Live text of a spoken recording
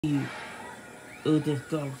Otis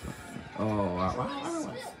goes. Oh, I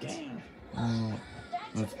was scared. Oh,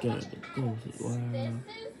 I'm scared of the ghost. Wow.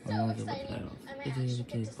 I wonder what else. This is a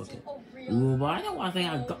kid's bucket. Ooh, but I don't want to say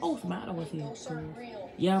a ghost matter with you.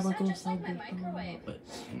 Yeah, but ghosts are good. But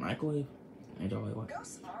microwave. I don't like what.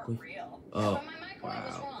 Ghosts are real. Oh,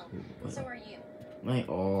 wow. So are you. Like,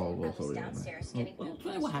 oh, I ghosts are was real. downstairs getting food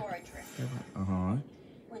for the What happened? storage room. Uh-huh.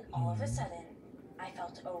 When all of a sudden, I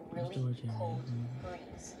felt a really cold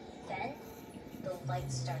breeze. Then, the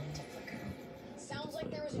lights started to flicker. Sounds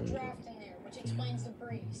like there was a draft in there, which explains the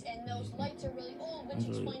breeze. And those lights are really old, which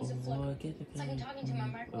explains the flicker. It's like I'm talking to my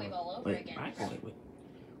microwave all over again.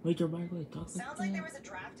 Wait, your microwave talking? Sounds like there was a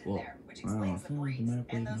draft in there, which explains the breeze.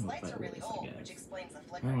 And those lights are really old, which explains the I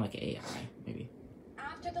flicker. don't like AI, maybe.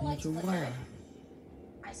 After the lights flickered,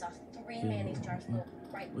 I saw 3 mayonnaise jars float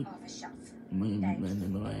right off a shelf.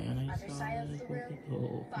 Then, other side of the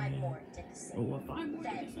room, 5 more did the same.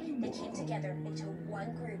 Then, they came together into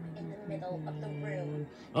one group in the middle of the room.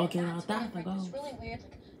 Okay, And now that's that's when a it was ghost. really weird,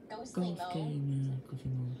 like ghostly Ghost moan. came,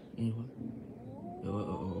 anyway.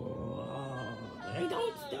 Hey,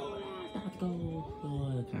 don't steal that. That's a ghost.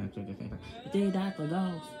 Oh, I can't do the same thing. See, that's a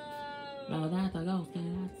ghost. No, that's a ghost. Okay,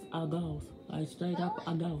 that's a ghost. Like, straight up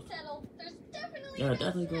a ghost. Settle. There's definitely Yeah,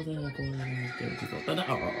 definitely goes in the corner. Oh, okay, now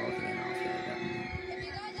If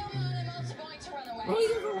you guys don't know, the mouse are going to run away.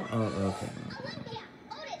 oh, okay. Olympia,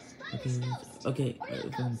 Otis, find this ghost. Okay, Or the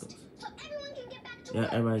ghost. So everyone can get back to yeah,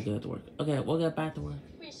 work. everybody get to work. Okay, we'll get back to work.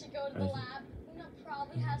 We should go to the lab. We'll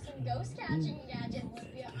probably have some ghost catching gadgets.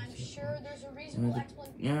 Olympia, I'm sure there's a reasonable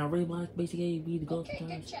explanation. Yeah, Reebok basically be the ghost Okay, catch.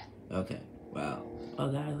 good check. Okay, well,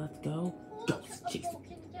 okay, let's go. Ghost A chase.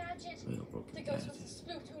 broken gadget. The ghost was a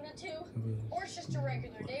spooked Una too. Or it's just a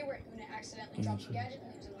regular day where Una accidentally drops a gadget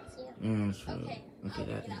and leaves it on the floor. Okay, I'll give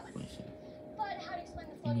that's you that one. explanation. But how do you explain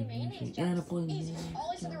the floating mayonnaise Yeah, the jars? floating Easy. mayonnaise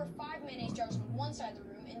All I said there were 5 mayonnaise jars on one side of the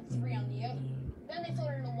room and 3 on the other. Then they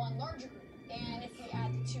floated into one larger group. And if we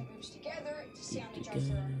add the 2 groups together to see how many jars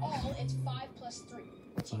there are in all, it's 5 plus 3,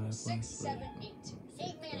 which equals 6, 7, 8.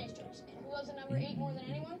 8 mayonnaise jars. And who loves the number 8 more than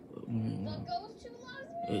anyone? The ghost who loves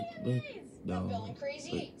mayonnaise. The villain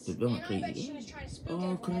Crazy Eights. The villain And I bet Crazy she was trying to spook Oh,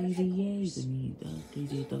 everyone at crazy headquarters. Eights. I mean,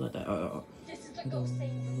 crazy Eights. Like that. This is the ghost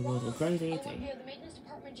saying It was a crazy Eights. Olympia, the maintenance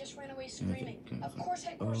department just ran away screaming. Of course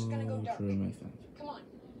headquarters is gonna go dark. True, makes sense. Come on.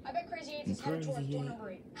 I bet Crazy Eights is headed towards door number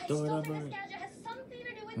 8. I Door still number think this 8. gadget has something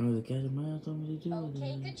to do with Oh, the gadget might have something to do with it.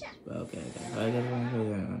 Okay, good check. Okay. I got one.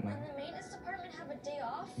 When the maintenance department have a day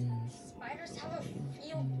off, spiders have a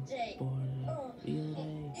field day. Oh, Field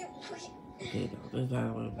day. it Okay, no, that's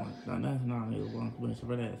not what it wants. No, that's not what it wants. But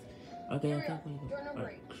for this. Okay, Here we okay, are. Door number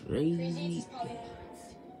 8. Crazy. Crazy Eights is probably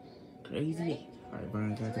Crazy. Ready? Alright, Brian,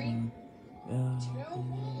 got the 3, one.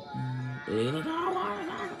 2,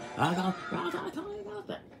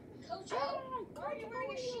 Coach O, why are you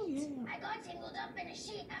wearing a sheet? I got tangled up in a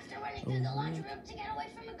sheet after running through the laundry room to get away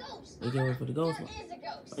from a ghost. We get away from the ghost. There is a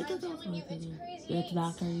ghost. It's a I'm ghost. telling you, it's Crazy It's Eights.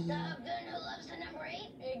 not crazy. The villain who loves the number 8?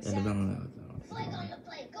 Yeah, Exactly. Flag on the the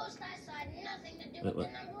plate. Ghost eyesight. Nothing to do Wait, with what?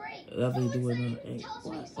 the number 8. Nothing to do with Go number inside. 8. Tell us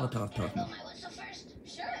what you What? saw. Oh, talk. Can I blow my whistle first?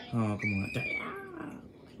 Sure. Oh, come on.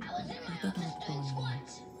 I was in my office doing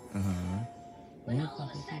squats. When all of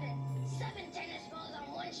a sudden, 7 tennis balls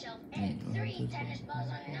on one shelf and 3 tennis balls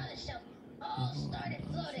on another shelf all started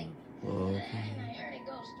floating. Okay. Then I heard a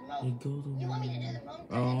ghost moan. It goes You want me to away. do the moan?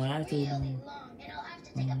 Oh, It's actually, really long, and I'll have to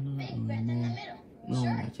take a big breath in the middle. No, Sure.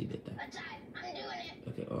 I actually did that. A time. I'm doing it.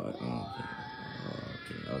 Okay,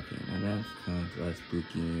 okay. Now that's kind of like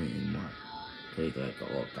spooky and more crazy, like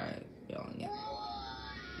all guy yelling.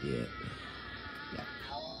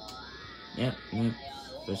 Yep.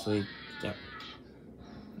 Especially, yep.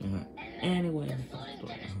 Anyway. The floating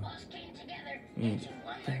tennis balls came together into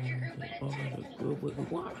one larger group at a time.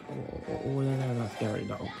 What? Oh, that's scary.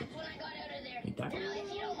 No, okay. That's when I got out of there. You got it? Now,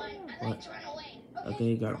 if you don't mind, I'd What? like to run away. Okay,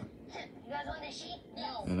 you got it. You guys want a sheet?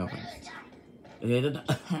 No. No. Another time. Okay,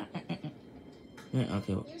 yeah,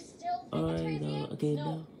 okay. You still think Alright, it's Crazy no, Eights? okay, No.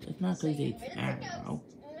 no. It's not So you crazy. admit it's I a don't ghost? know.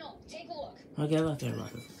 No. Take a look. Okay, let's hear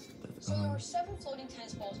about this. So there were 7 floating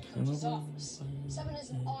tennis balls in Coach's office. 7 is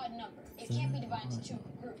an odd number. It can't be divided into 2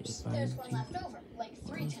 groups. There's one left over, like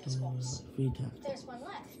 3 tennis balls. 3 times. There's one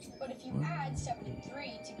left. But if you add 7 and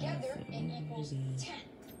 3 together, it equals 10,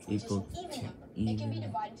 which is an Equals even 10. number. It can be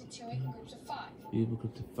divided into 2 equal groups of 5. Equal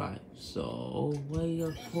to 5. So, what are your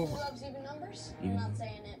And who 4? loves even numbers? I'm Even. not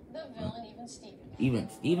saying it. The villain, even Steven.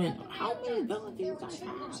 Even, how many villains do There you were guys 2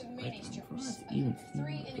 groups have? of mayonnaise Like, for jars. us, even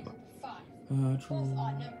 3 in a group of 5. True. Both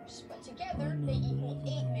odd numbers, but together they equal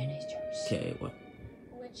 8 mayonnaise jars. Okay, what?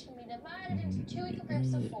 Which which can be divided into two equal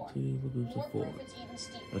groups of four. Two equal groups More of four. proof it's even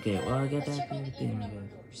steeper. Okay, well, I got Let's that check out the thing, even I number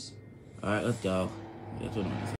guess. groups. Alright, let's go. That's what I'm gonna say.